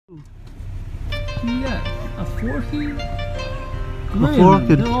forky yet? A forky? A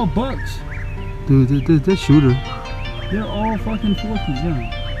forky? They're all bucks. Dude, they're shooter. They're all fucking forkies,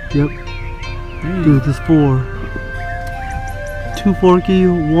 yeah. Yep. Damn. Dude, there's 4. 2 forky,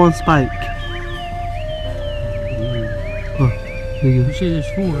 1 spike. Oh, there you go. You say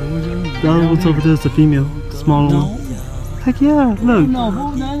there's 4. Where's the other one? The other one's over there is the female, the smaller No. one. Heck yeah, look. No,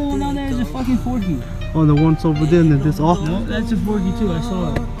 the other one down there is a fucking forky. Oh, the one's over there and then this off. No, that's a forky too, I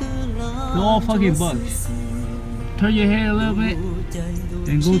saw it. They're all fucking bucks. Turn your head a little bit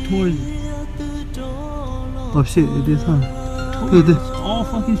and go towards it. Oh shit, it is, huh? Towards it. All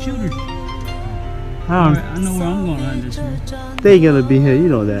fucking shooters. I I know where I'm going on this one. They ain't gonna be here, you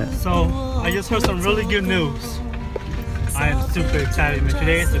know that. So, I just heard some really good news. I am super excited, man.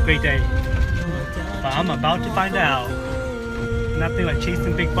 Today is a great day. But I'm about to find out. Nothing like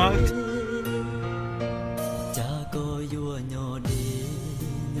chasing big bugs.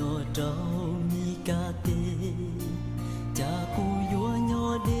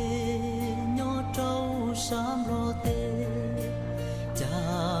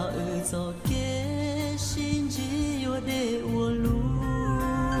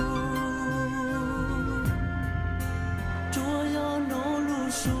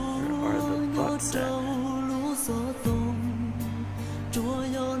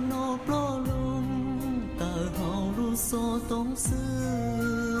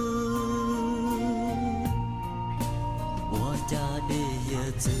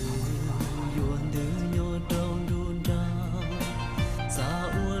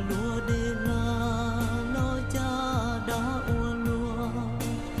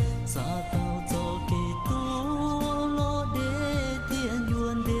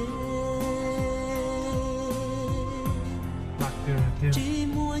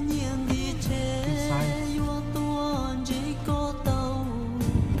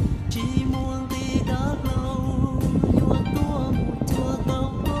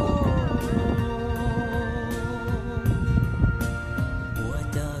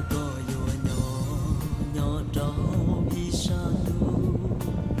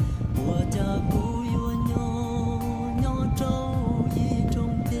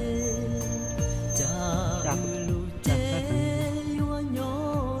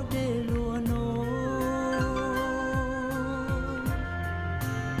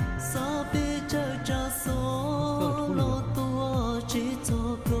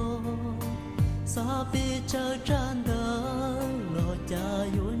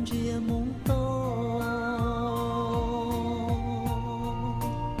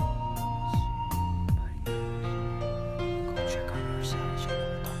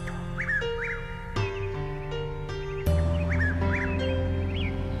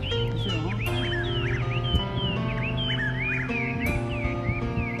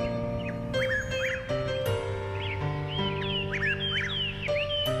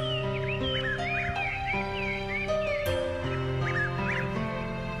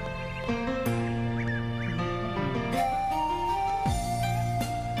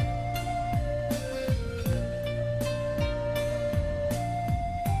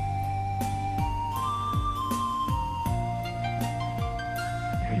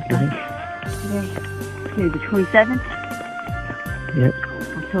 Okay, the 27th? Yep.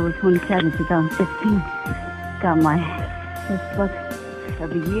 October 27th, 2015. Got my first book of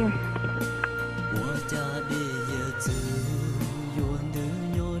the year.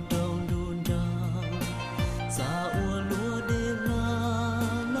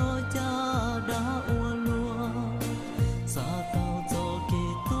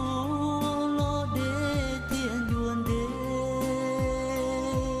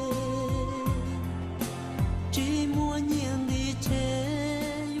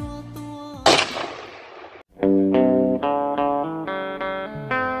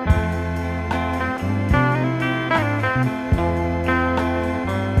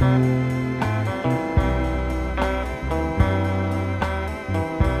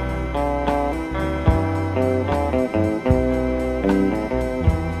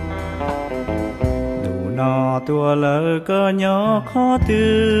 Tua lỡ có nhỏ khó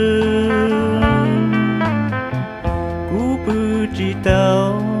tương cú bư chỉ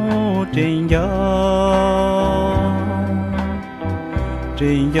tao trên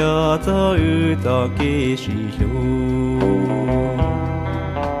gió cho ư tỏ kê sĩ lưu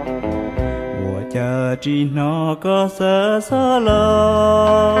của cha chỉ nó có sợ xa lo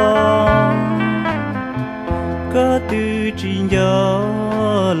có tư trên gió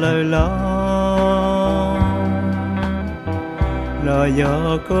lời lo là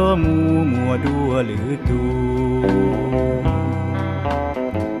gió có mùa đua lửa tu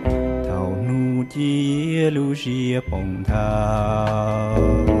thảo nu chia lu chia bồng thao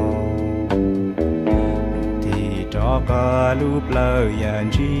thì cho cả lúc lời dàn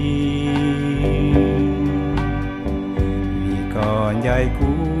chi vì còn dạy cũ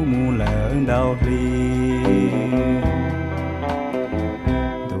mu lớn đau ri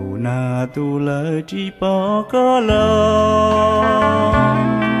tu na tu lỡ chỉ bỏ có lo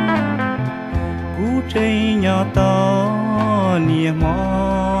cú chơi nhỏ to nia mò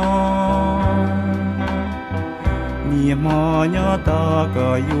nhỏ to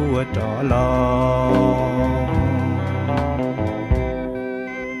có vua trọ lo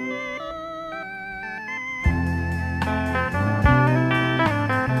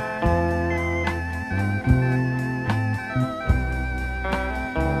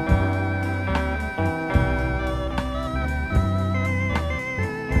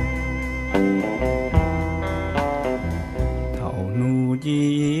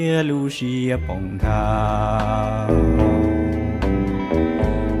lu xia bồng thao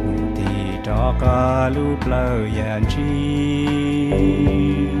thì cho cả lúc lời dàn chi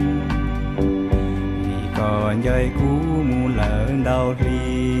vì còn dây cũ mu lớn đau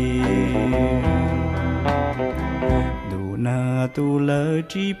ri đủ na tu lỡ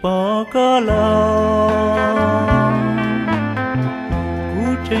chỉ bỏ có lo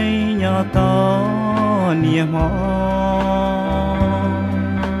cú chơi nhỏ to niềm mò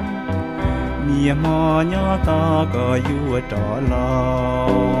nhỏ to có vua trọ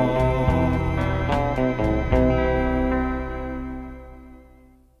lo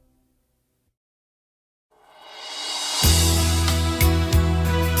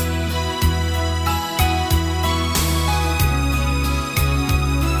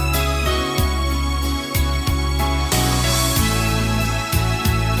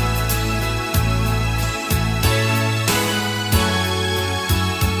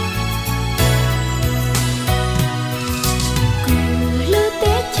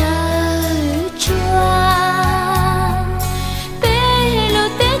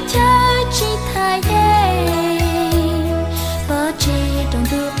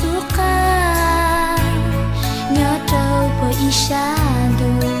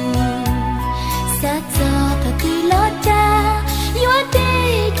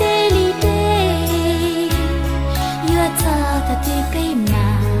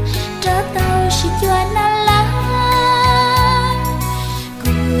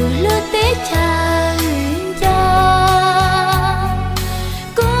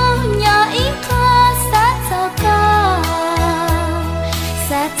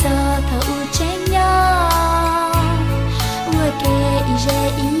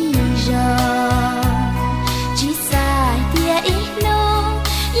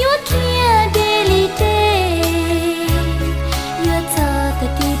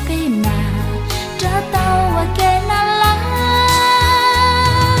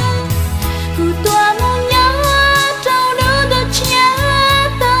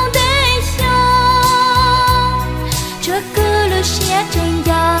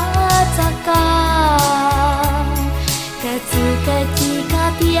Hãy subscribe cho kênh Ghiền Mì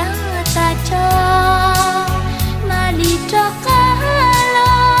Gõ để không bỏ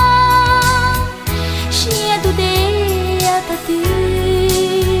lỡ những video hấp dẫn.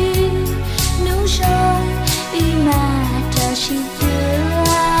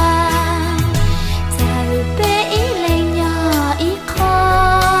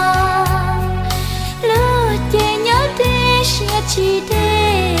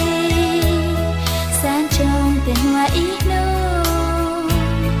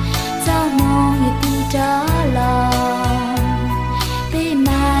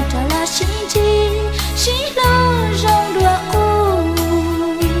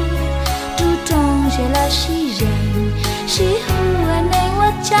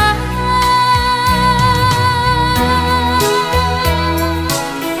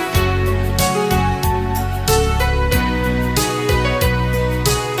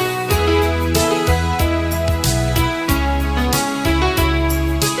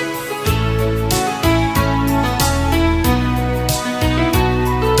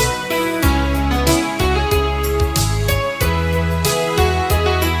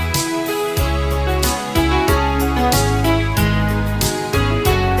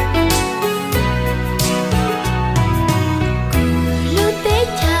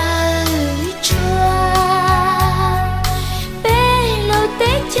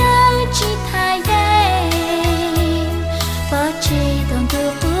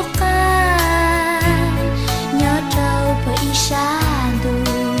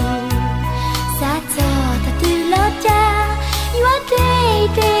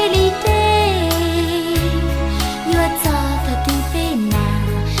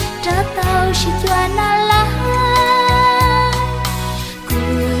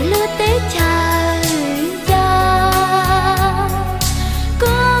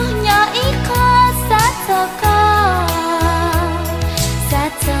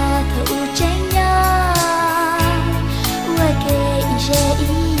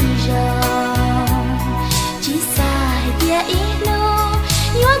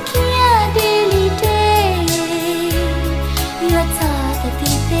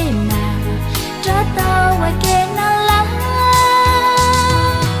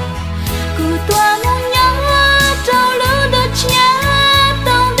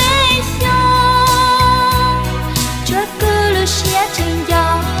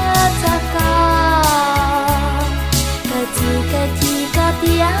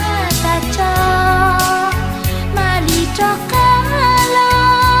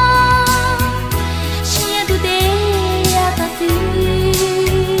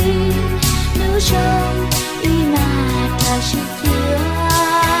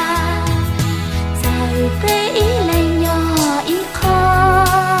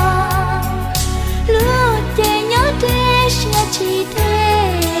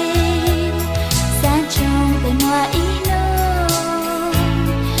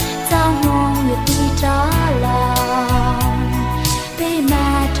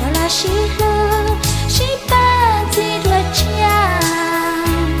 是路，是把子多家，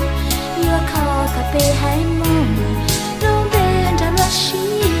我靠个北海梦，路边的落西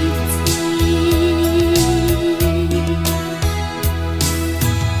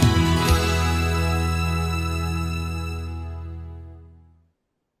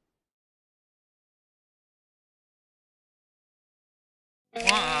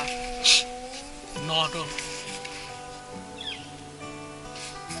quá à no rồi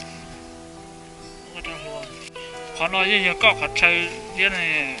khó nói gì nhiều có khó chơi thế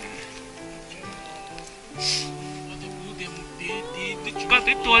này có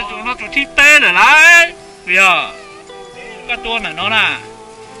tí tuổi chúng nó tụi thi tê rồi đấy bây giờ cái tuổi này nó nè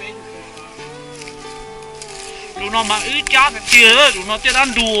tụi nó mà ít chát cái kia tụi nó chết ăn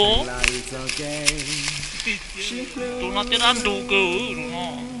đùa tụi nó chết ăn đùa cứ tụi nó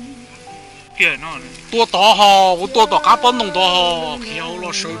kia nó tua to ho tua to cá bón nông to ho khéo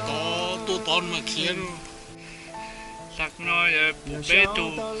lo sợi to tua to mà khéo sắc nói bé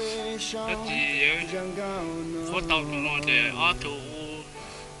tu cái gì có tàu nó để ở thủ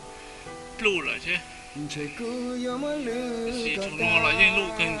blue rồi chứ gì tụi nó là những lũ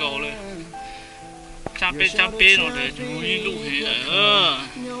cần cầuเลยchăm bé nó để chúng nó những lũ hệ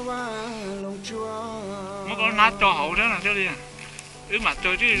nó có nát cho hậu thế nào chứ đi mà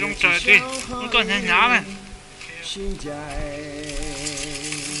chơi chứ trong trời đi nó còn nhá nhá này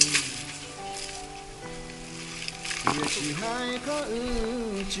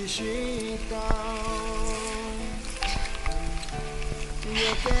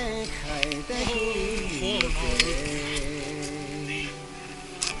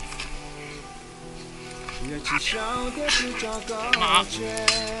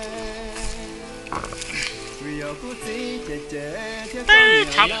Tê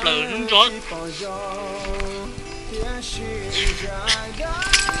chắp lửa đúng rồi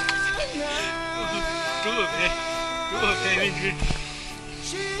chú ở đây bên kia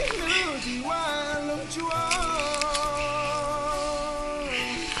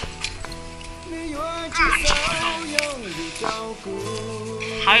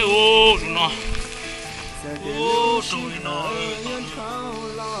hai ô tụi nó ô tụi nó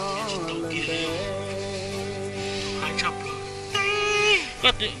hai chắp lửa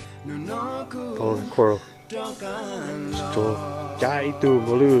Con coral. Cho trái từ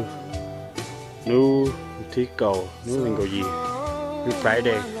bờ lư. Nu thi cầu, nu mình cầu gì? Nu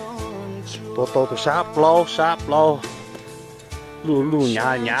Friday. To sáp lo. Lu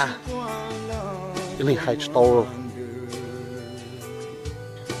nhà. Cái này hai store.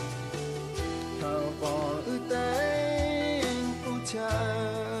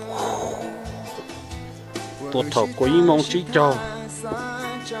 Tôi thở có ý mong chỉ cho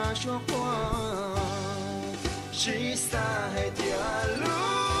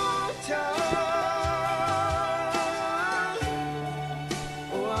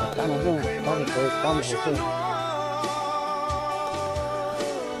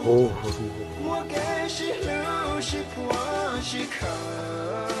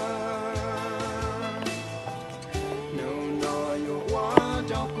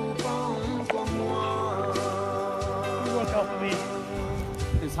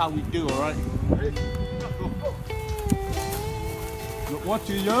This is how we do, alright? Look what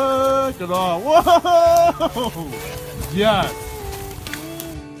you did! Whoa! Yes!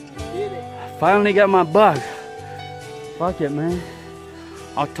 Finally got my bug. Fuck it, man.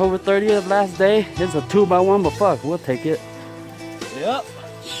 October 30th, last day. It's a 2x1, but fuck, we'll take it. Yep.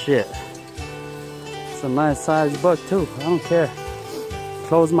 Shit. It's a nice size bug too. I don't care.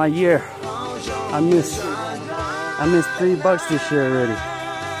 Close my year. I missed 3 bucks this year already.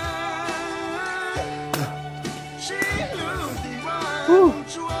 Woo.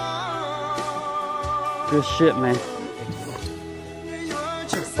 Good shit, man.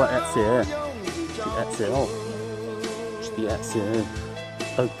 But that's it. That's it all. That's it.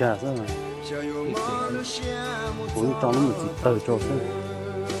 Tất cả rất là cũng cho nó một chút từ cho xem.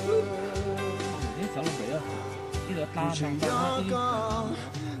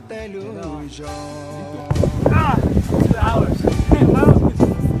 Ah, 2 hours. Wow,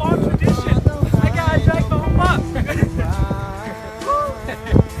 small tradition. I gotta drag my home up.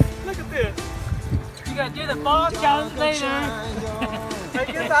 Look at this. You gotta do the ball challenge later. I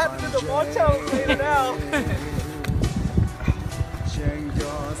guess I have to do the ball challenge later now.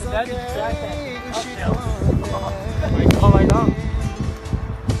 That's uphill. Oh my god.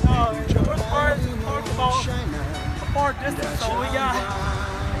 No, the first part is about a far distance, so we got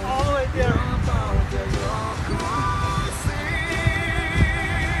all the way there.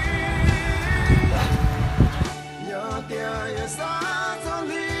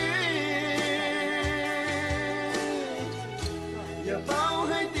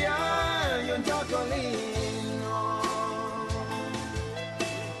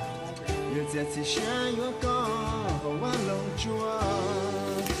 Hey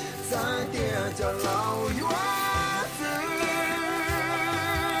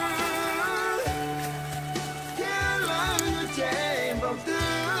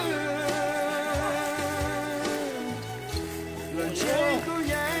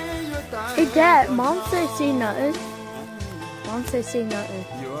Dad, Mom says see nothing. Mom says see nothing.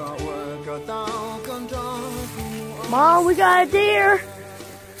 Mom, we got a deer.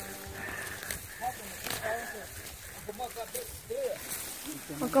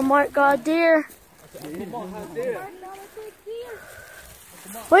 Uncle Mark got a deer.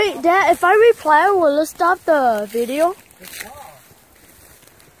 Wait, Dad, if I reply, will it stop the video?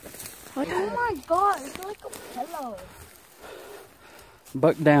 Oh my God, it's like a pillow.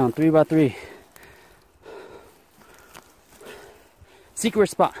 Buck down, 3x3. Secret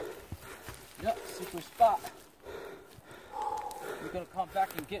spot. Yep, secret spot. We're gonna come back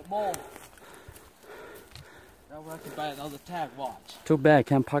and get more. That way I can buy another tag watch. Too bad,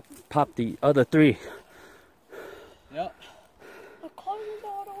 can't pop the other 3. Yep.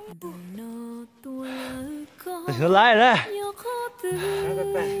 lại đây.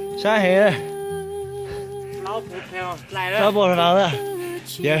 Sao hết? Lão bố nào đó.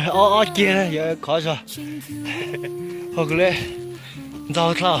 Giờ ở kia đó, giờ khó rồi. Hồi cái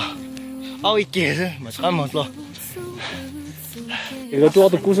rau thảo, ở kia đó mà sao mà rồi. 이거 또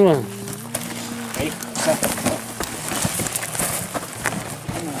어떤 구슬은?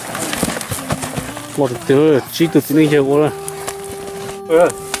 뭐 들, 쥐도 뜨는 게 오늘.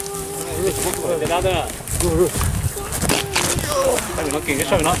 Để ra đây à? Nó kì cái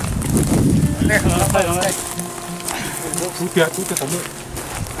sợi nó. Chú kia tấm nữa.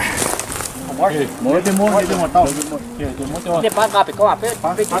 Mỗi cái món cái món tao. Để bán gặp phải có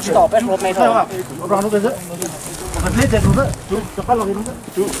phải chỉ tỏ phải một mày thôi. Rồi nó cái rất. Còn hết tiền nữa. Chú cho phát lòng nữa.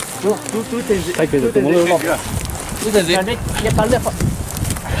 Chú tiền gì? Tay kia tụi nó lộn. Chú tiền gì? Để bán lượt.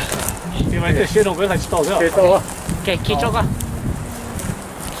 Thì mày để xe đồng với lại chỉ tỏ thôi. Tỏ. Kì cho con.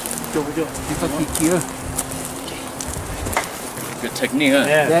 Chưa. Kia. Good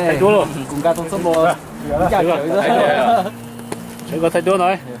technique. Thấy đúng rồi. Cùng ca tông sông bò. Dạ trời ơi. Thấy có thấy đúng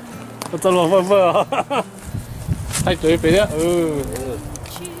rồi. Nó chân luôn vơ. Thấy tuổi bé đấy.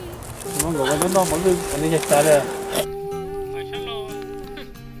 Nó ngồi bên đó mọi người anh đi nhặt ra đây.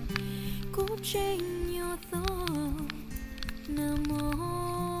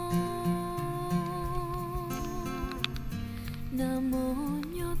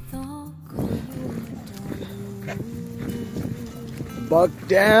 Buck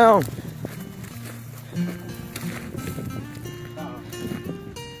down.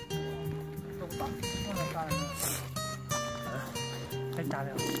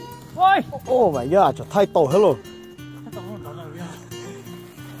 Oh my god, trời thay tổ hết rồi.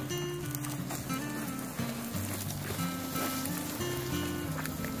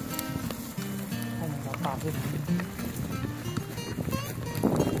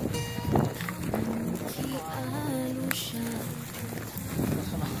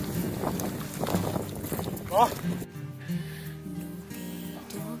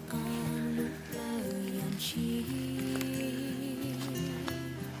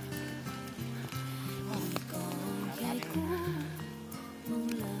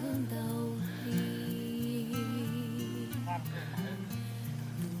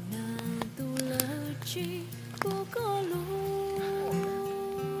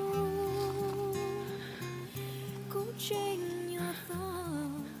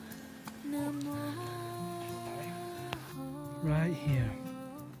 Right here.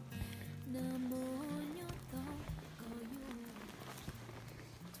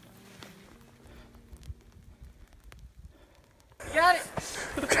 Got it.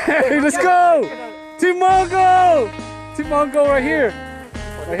 Okay, let's go! Team Hmongol! Team Hmongol right here!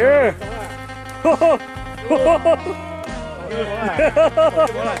 Right here!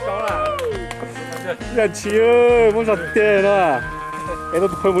 Dạ chị ơi, muốn giọt tiền à? Em tôi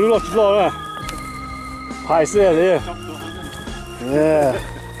phải muốn lọt chút rồi à? Phải xe đấy. Yeah.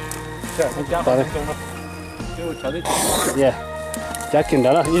 Tại đây. Yeah. Chắc kiến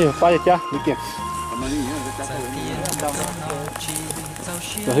đó là như phải chắc, như kiến.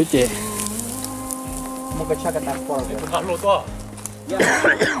 Rồi hết chị. Một cái chắc cái tạp qua rồi. Thằng lột to.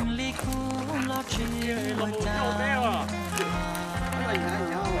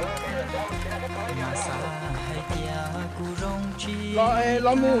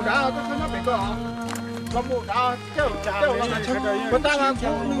 Lo mù ra nó bị cơ hả? Lo mù ra kêu là chứ. Bên ta là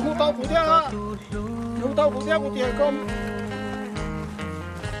hú tao phụ theo á. Hú tao phụ theo của tiền công.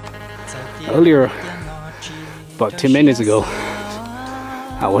 Earlier, about 10 minutes ago,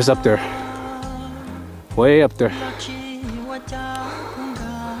 I was up there way up there.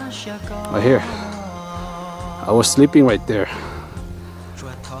 Right here. I was sleeping right there.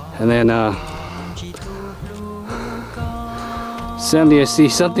 And then suddenly I see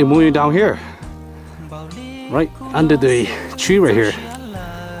something moving down here. Right under the tree right here.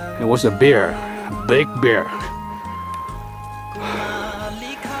 It was a bear, a big bear.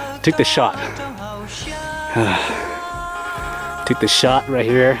 Took the shot. Took the shot right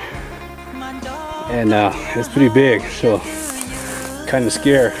here. And it's pretty big, so kind of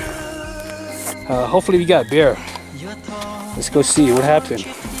scared. Hopefully we got a bear. Let's go see what happened.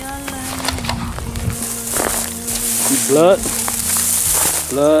 Blood.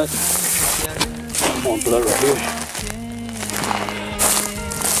 Blood. More blood right here.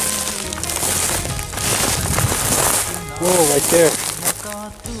 Whoa, right there.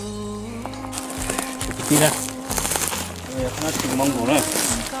 Tí nè. Nó chừng Hmongol nữa.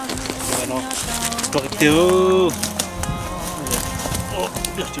 Rồi nó có cái tiêu.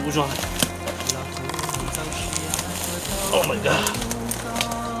 Được chứ rồi. Oh my god.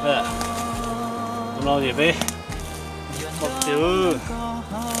 Nó gì vậy? Một tiêu.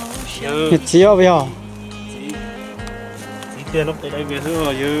 Chỉ ở bây giờ. Chỉ tiền lúc tới đây về thôi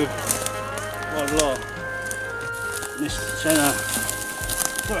rồi chứ. Rồi. Này xem nào.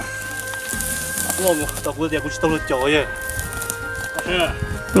 Lo mà tao cũng cũng tao nó chọi vậy.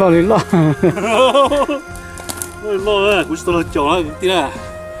 Lo đi lo. Lo cũng tao nó chọi tí nè.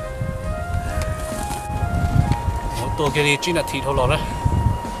 Tôi cái gì chỉ là thịt thôi rồi.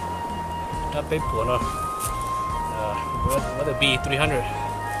 Đã bếp của nó. What the B300.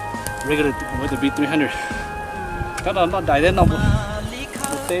 Regular with the B300. Các bạn nó đại đến nó một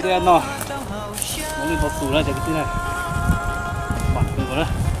tê đen nó. Nó lên hộp tủ ra cho cái tí này. Mặt cái của nó.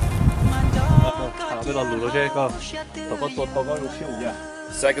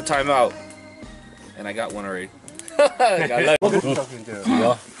 Second time out, and I got one already.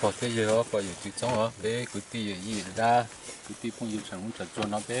 Đó, có cái gì đó, có gì chịu sống hả? Bé cứ tí gì ra, cứ tí phong yêu chẳng muốn chặt cho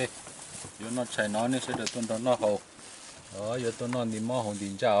nó bé, giờ nó chạy nó nên sẽ được tuân đó nó hậu. Đó, giờ tôi nói đi mò hồng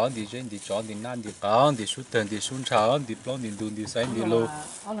đi chảo, đi trên đi chó đi nan đi cá, đi sút tiền đi sún chảo, đi plong đi đun đi say đi lô.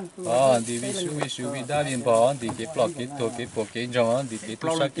 Đó, đi vi su vi đa viên bỏ, đi cái plong cái thô cái bộ cái giò, đi cái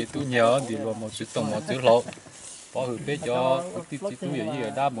tu sa cái tu nhớ, đi lo một chút tông một chút lỗ. Bỏ hụt bé cho tí tí tu gì ở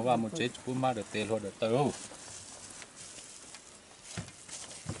đa một vào một chế chụp má được tiền hoặc được tàu.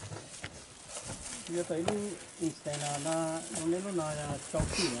 Giờ tới lúc Instagram là nó lên nó nói là trong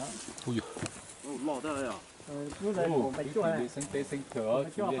khi á. Ui giời. Lọ ra đây à? Lúc này cũng phải cho đi sinh tế sinh thừa,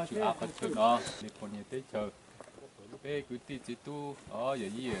 chú đi chú áp cho nó, đi còn nhiều tế chờ. Bé cứ tí tí tu, giờ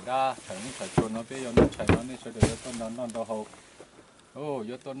gì ở đa, chẳng những phải cho nó bé, nó chạy nó nên cho được cho nó non đâu hậu.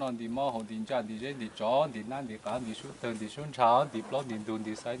 Giờ tôi non đi mò hồng đi chăn đi trên đi chó đi nan đi cá đi sút tường đi sún cháo đi plot đi đun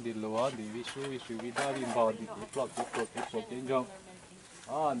đi say đi lúa đi vi su vi đa đi bò đi plot cái bộ cái giò.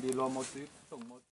 Đi lo một tí tổng một